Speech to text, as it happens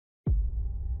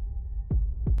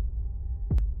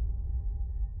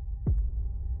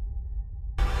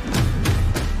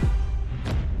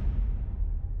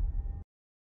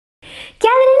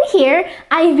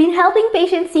I've been helping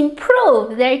patients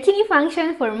improve their kidney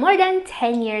function for more than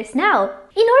 10 years now.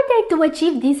 In order to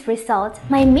achieve this result,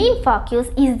 my main focus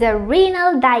is the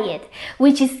renal diet,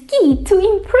 which is key to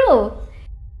improve.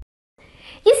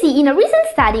 You see, in a recent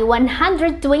study,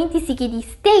 120 CKD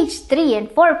stage 3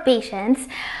 and 4 patients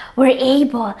were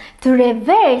able to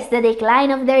reverse the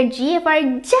decline of their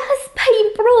GFR just by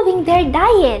improving their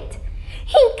diet.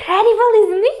 Incredible,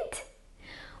 isn't it?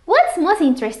 What's most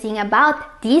interesting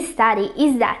about this study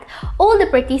is that all the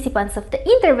participants of the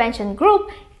intervention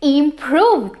group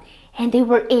improved, and they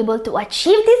were able to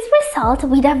achieve this result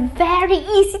with a very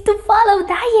easy to follow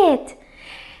diet.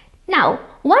 Now,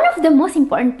 one of the most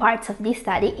important parts of this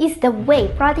study is the way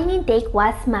protein intake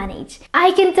was managed.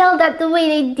 I can tell that the way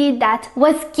they did that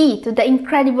was key to the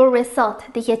incredible result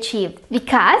they achieved,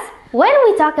 because when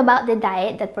we talk about the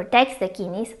diet that protects the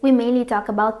kidneys, we mainly talk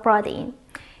about protein.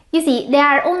 You see, there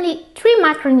are only 3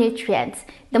 macronutrients,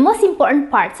 the most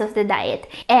important parts of the diet,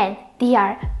 and they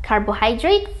are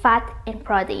carbohydrate, fat, and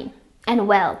protein. And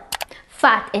well,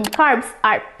 fat and carbs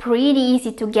are pretty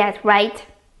easy to get, right?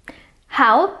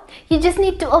 How? You just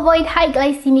need to avoid high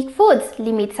glycemic foods,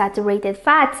 limit saturated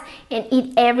fats, and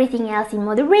eat everything else in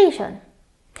moderation.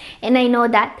 And I know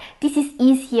that this is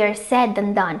easier said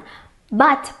than done,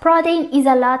 but protein is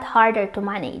a lot harder to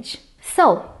manage.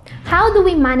 So, how do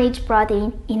we manage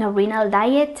protein in a renal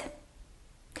diet?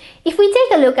 If we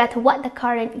take a look at what the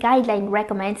current guideline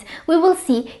recommends, we will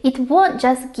see it won't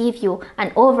just give you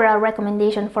an overall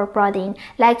recommendation for protein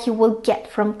like you will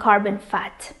get from carb and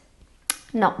fat.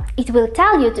 No, it will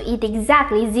tell you to eat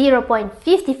exactly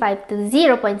 0.55 to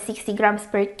 0.60 grams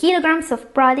per kilograms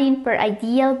of protein per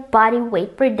ideal body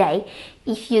weight per day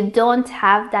if you don't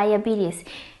have diabetes,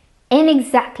 and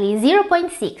exactly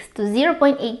 0.6 to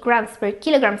 0.8 grams per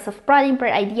kilograms of protein per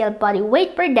ideal body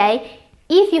weight per day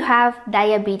if you have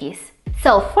diabetes.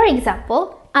 So, for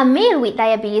example, a male with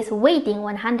diabetes weighing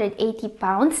 180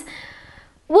 pounds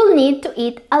will need to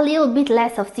eat a little bit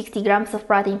less of 60 grams of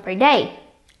protein per day.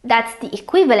 That's the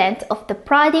equivalent of the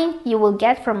protein you will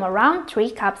get from around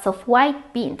 3 cups of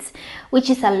white beans, which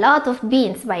is a lot of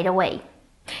beans, by the way.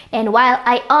 And while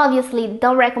I obviously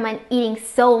don't recommend eating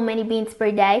so many beans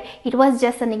per day, it was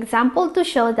just an example to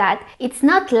show that it's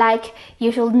not like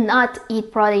you should not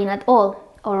eat protein at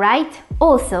all, alright?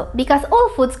 Also, because all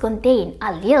foods contain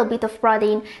a little bit of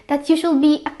protein that you should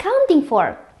be accounting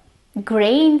for.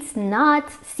 Grains,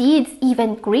 nuts, seeds,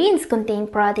 even greens contain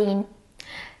protein.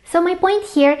 So my point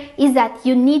here is that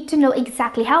you need to know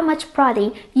exactly how much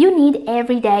protein you need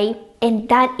every day, and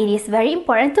that it is very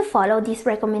important to follow this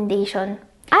recommendation.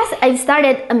 As I've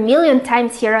started a million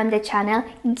times here on the channel,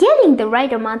 getting the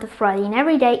right amount of protein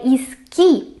every day is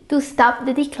key to stop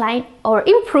the decline or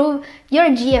improve your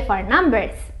GFR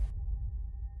numbers.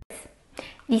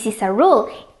 This is a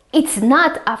rule. It's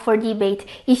not up for debate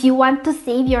if you want to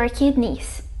save your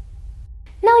kidneys.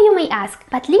 Now you may ask,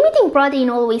 but limiting protein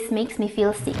always makes me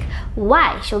feel sick.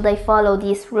 Why should I follow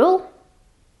this rule?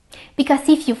 Because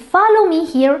if you follow me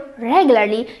here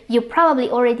regularly, you probably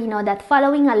already know that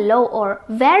following a low or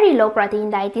very low protein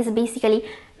diet is basically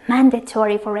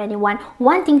mandatory for anyone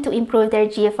wanting to improve their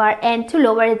GFR and to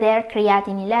lower their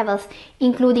creatinine levels,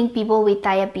 including people with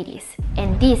diabetes.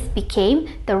 And this became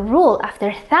the rule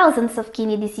after thousands of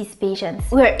kidney disease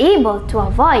patients were able to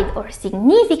avoid or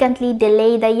significantly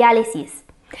delay dialysis,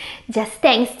 just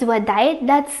thanks to a diet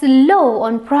that's low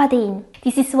on protein.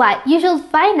 This is why you should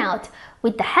find out,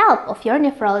 with the help of your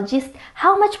nephrologist,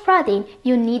 how much protein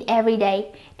you need every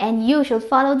day, and you should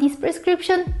follow this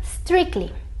prescription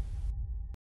strictly.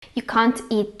 You can't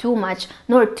eat too much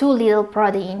nor too little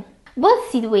protein. Both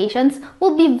situations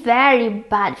will be very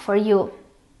bad for you.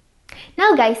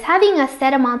 Now guys, having a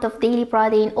set amount of daily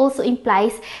protein also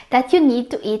implies that you need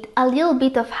to eat a little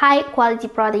bit of high quality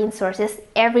protein sources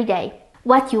every day.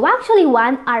 What you actually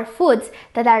want are foods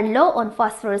that are low on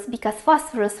phosphorus, because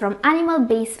phosphorus from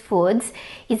animal-based foods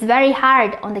is very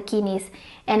hard on the kidneys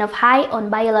and of high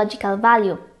on biological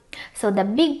value. So the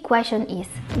big question is,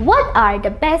 what are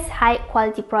the best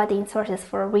high-quality protein sources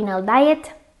for a renal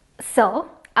diet?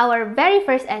 So, our very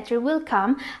first entry will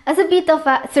come as a bit of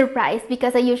a surprise,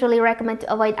 because I usually recommend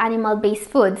to avoid animal-based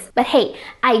foods. But hey,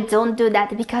 I don't do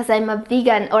that because I'm a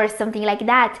vegan or something like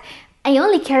that. I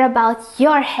only care about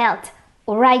your health.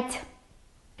 Alright,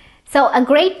 so a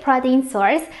great protein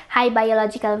source, high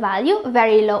biological value,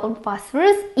 very low on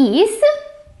phosphorus, is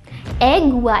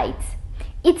egg whites.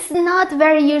 It's not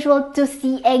very usual to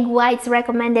see egg whites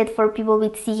recommended for people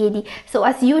with CKD, so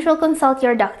as usual, consult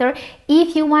your doctor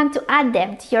if you want to add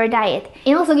them to your diet.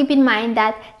 And also keep in mind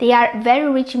that they are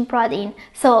very rich in protein,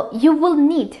 so you will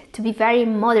need to be very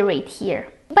moderate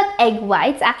here. But egg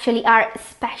whites actually are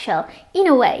special in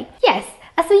a way. Yes,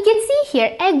 as we can see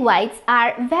here, egg whites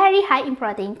are very high in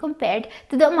protein compared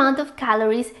to the amount of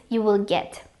calories you will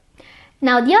get.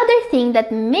 Now, the other thing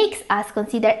that makes us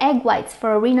consider egg whites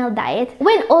for a renal diet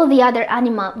when all the other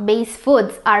animal-based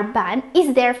foods are banned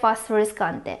is their phosphorus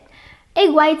content.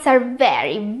 Egg whites are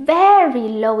very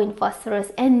low in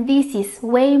phosphorus, and this is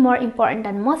way more important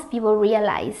than most people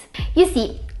realize. You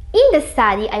see, in the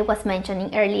study I was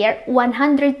mentioning earlier,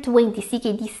 120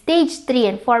 CKD stage 3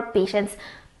 and 4 patients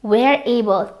were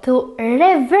able to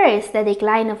reverse the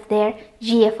decline of their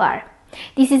GFR.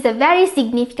 This is a very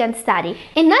significant study,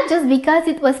 and not just because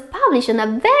it was published on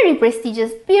a very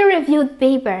prestigious peer-reviewed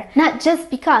paper, not just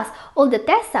because all the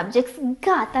test subjects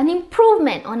got an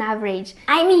improvement on average.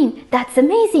 I mean, that's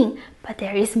amazing, but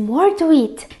there is more to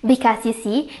it, because you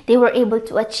see, they were able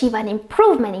to achieve an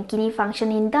improvement in kidney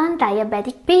function in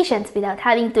non-diabetic patients without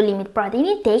having to limit protein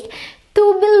intake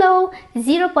to below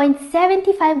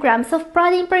 0.75 grams of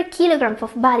protein per kilogram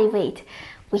of body weight,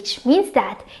 which means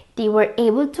that they were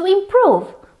able to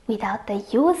improve without the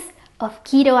use of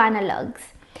keto analogs.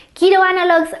 Keto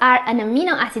analogs are an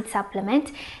amino acid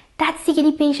supplement that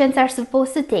CKD patients are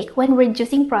supposed to take when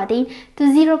reducing protein to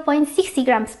 0.60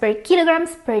 grams per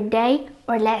kilograms per day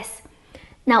or less.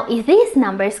 Now, if these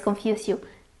numbers confuse you,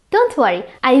 don't worry,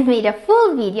 I've made a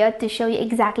full video to show you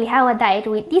exactly how a diet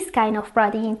with this kind of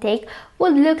protein intake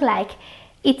would look like.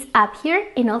 It's up here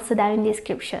and also down in the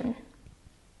description.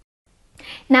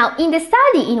 Now, in the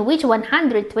study in which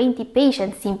 120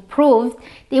 patients improved,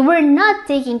 they were not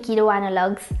taking keto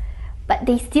analogs, but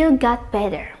they still got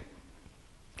better.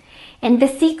 And the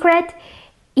secret,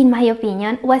 in my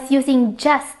opinion, was using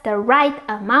just the right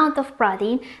amount of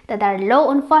protein that are low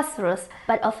on phosphorus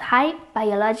but of high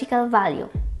biological value.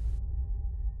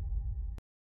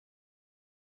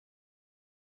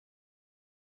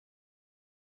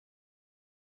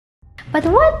 But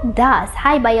what does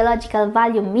high biological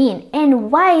value mean,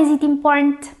 and why is it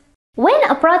important? When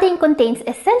a protein contains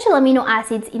essential amino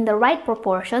acids in the right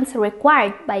proportions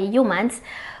required by humans,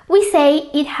 we say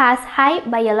it has high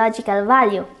biological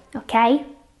value, okay?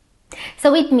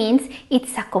 So it means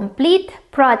it's a complete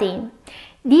protein.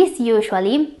 This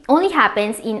usually only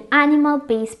happens in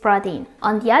animal-based protein.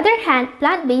 On the other hand,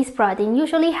 plant-based protein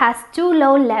usually has too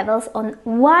low levels on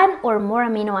one or more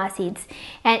amino acids,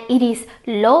 and it is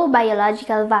low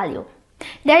biological value.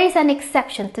 There is an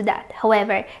exception to that,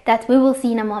 however, that we will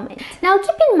see in a moment. Now,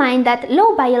 keep in mind that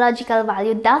low biological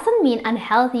value doesn't mean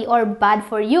unhealthy or bad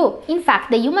for you. In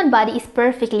fact, the human body is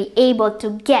perfectly able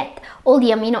to get all the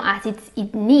amino acids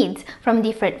it needs from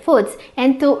different foods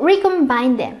and to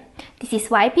recombine them. This is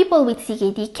why people with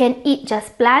CKD can eat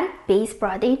just plant-based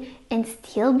protein and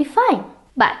still be fine.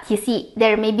 But you see,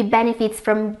 there may be benefits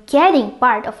from getting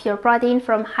part of your protein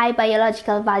from high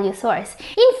biological value source.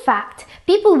 In fact,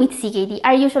 people with CKD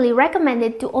are usually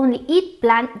recommended to only eat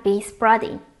plant-based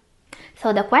protein.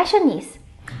 So the question is,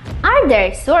 are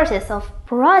there sources of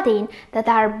protein that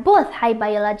are both high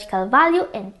biological value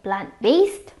and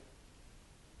plant-based?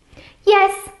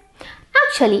 Yes,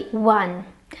 actually one.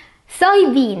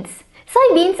 Soybeans.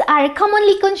 Soybeans are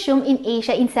commonly consumed in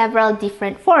Asia in several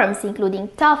different forms, including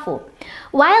tofu.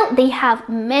 While they have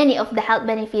many of the health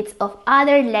benefits of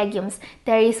other legumes,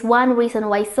 there is one reason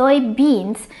why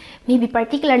soybeans may be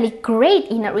particularly great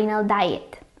in a renal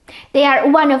diet. They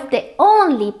are one of the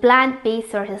only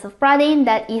plant-based sources of protein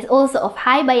that is also of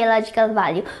high biological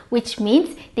value, which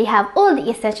means they have all the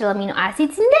essential amino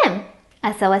acids in them,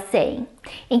 as I was saying.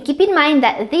 And keep in mind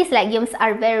that these legumes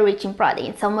are very rich in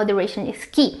protein, so moderation is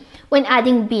key when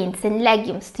adding beans and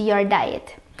legumes to your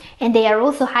diet. And they are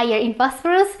also higher in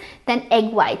phosphorus than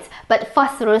egg whites, but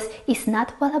phosphorus is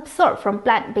not well absorbed from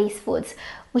plant-based foods,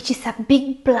 which is a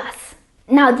big plus.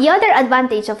 Now, the other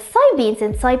advantage of soybeans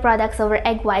and soy products over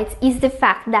egg whites is the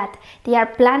fact that they are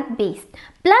plant-based.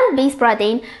 Plant-based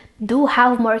protein do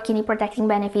have more kidney protecting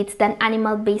benefits than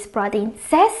animal-based protein,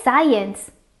 says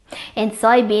science. And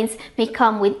soybeans may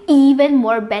come with even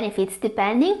more benefits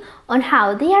depending on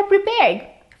how they are prepared.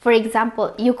 For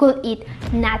example, you could eat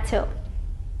natto.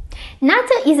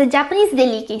 Natto is a Japanese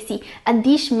delicacy, a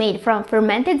dish made from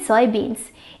fermented soybeans.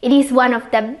 It is one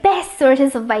of the best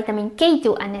sources of vitamin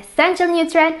K2, an essential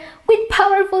nutrient with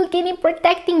powerful kidney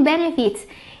protecting benefits.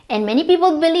 And many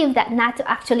people believe that natto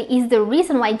actually is the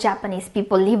reason why Japanese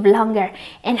people live longer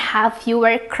and have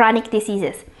fewer chronic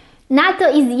diseases.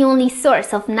 Natto is the only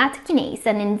source of nattokinase,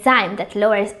 an enzyme that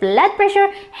lowers blood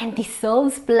pressure and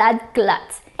dissolves blood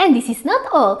clots. And this is not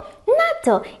all.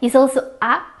 Natto is also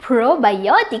a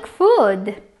probiotic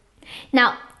food.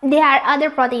 Now, there are other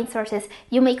protein sources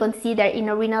you may consider in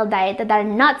a renal diet that are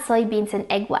not soybeans and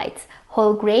egg whites.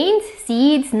 Whole grains,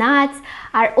 seeds, nuts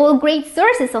are all great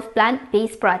sources of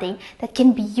plant-based protein that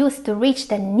can be used to reach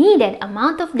the needed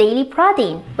amount of daily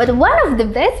protein. But one of the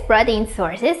best protein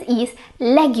sources is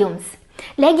legumes.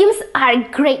 Legumes are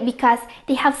great because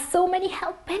they have so many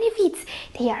health benefits.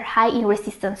 They are high in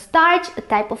resistant starch, a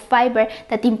type of fiber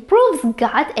that improves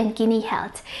gut and kidney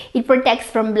health. It protects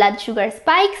from blood sugar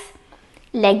spikes.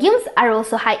 Legumes are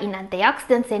also high in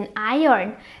antioxidants and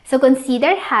iron, so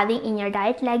consider having in your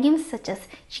diet legumes such as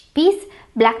chickpeas,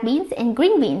 black beans, and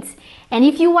green beans. And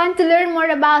if you want to learn more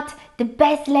about the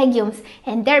best legumes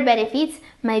and their benefits,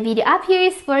 my video up here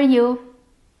is for you.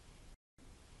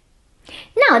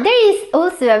 Now, there is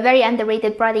also a very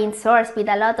underrated protein source with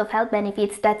a lot of health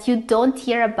benefits that you don't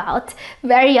hear about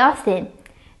very often.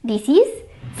 This is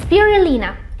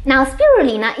spirulina. Now,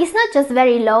 spirulina is not just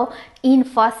very low in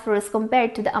phosphorus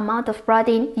compared to the amount of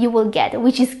protein you will get,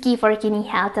 which is key for kidney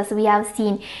health as we have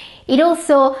seen. It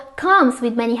also comes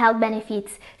with many health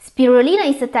benefits. Spirulina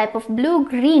is a type of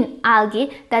blue-green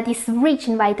algae that is rich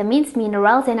in vitamins,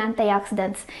 minerals, and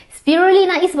antioxidants.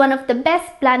 Spirulina is one of the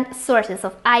best plant sources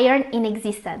of iron in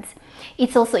existence.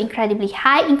 It's also incredibly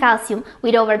high in calcium,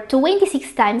 with over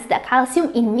 26 times the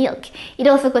calcium in milk. It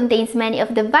also contains many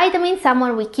of the vitamins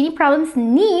someone with kidney problems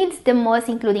needs the most,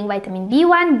 including vitamin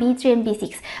B1, B3, and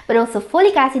B6, but also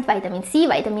folic acid, vitamin C,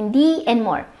 vitamin D, and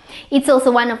more. It's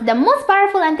also one of the most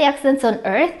powerful antioxidants on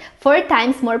earth, 4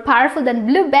 times more powerful than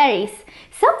blueberries.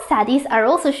 Some studies are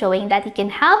also showing that it can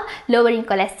help lowering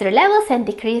cholesterol levels and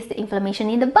decrease the inflammation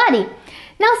in the body.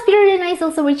 Now, spirulina is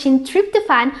also rich in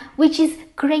tryptophan, which is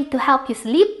great to help you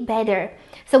sleep better.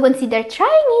 So consider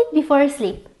trying it before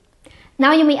sleep.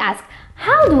 Now you may ask,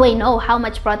 how do I know how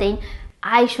much protein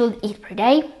I should eat per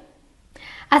day?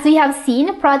 As we have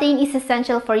seen, protein is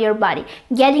essential for your body.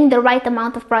 Getting the right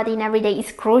amount of protein every day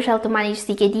is crucial to manage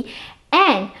CKD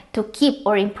and to keep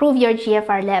or improve your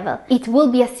GFR level. It will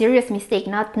be a serious mistake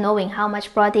not knowing how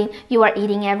much protein you are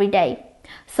eating every day.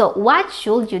 So what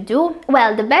should you do?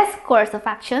 Well, the best course of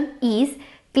action is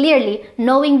clearly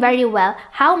knowing very well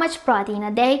how much protein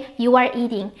a day you are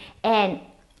eating. And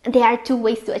there are 2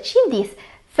 ways to achieve this.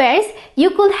 First,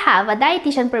 you could have a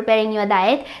dietitian preparing you a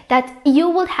diet that you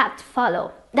will have to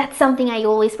follow. That's something I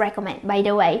always recommend, by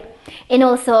the way. And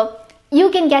also, you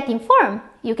can get informed.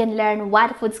 You can learn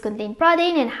what foods contain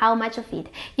protein and how much of it.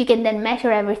 You can then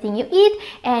measure everything you eat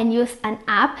and use an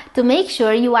app to make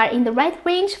sure you are in the right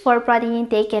range for protein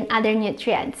intake and other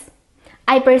nutrients.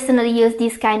 I personally use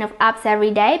these kind of apps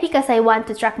every day because I want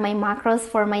to track my macros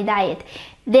for my diet.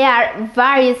 There are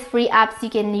various free apps you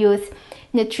can use: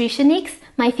 Nutritionix,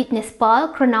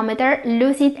 MyFitnessPal, Chronometer,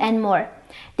 Lucid, and more.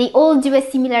 They all do a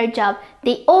similar job.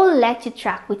 They all let you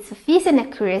track with sufficient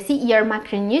accuracy your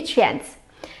macronutrients.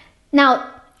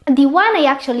 Now, the one I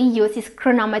actually use is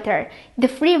Chronometer. The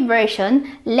free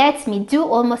version lets me do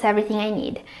almost everything I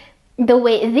need. The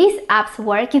way these apps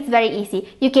work is very easy.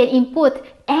 You can input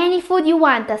any food you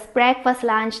want as breakfast,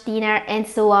 lunch, dinner, and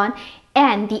so on.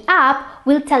 And the app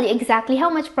will tell you exactly how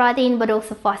much protein, but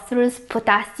also phosphorus,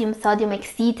 potassium, sodium,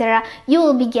 etc. you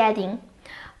will be getting.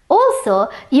 Also,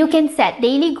 you can set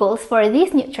daily goals for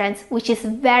these nutrients, which is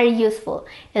very useful.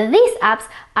 These apps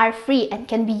are free and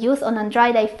can be used on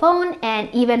Android iPhone and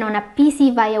even on a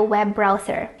PC via web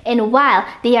browser. And while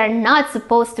they are not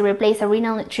supposed to replace a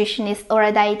renal nutritionist or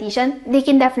a dietitian, they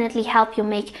can definitely help you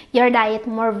make your diet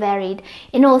more varied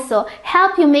and also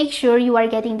help you make sure you are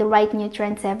getting the right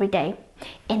nutrients every day.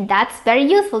 And that's very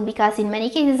useful because in many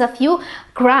cases a few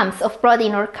grams of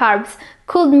protein or carbs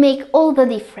could make all the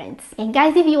difference. And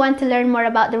guys, if you want to learn more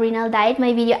about the renal diet,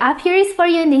 my video up here is for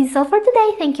you, and this is all for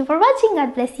today. Thank you for watching.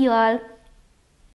 God bless you all.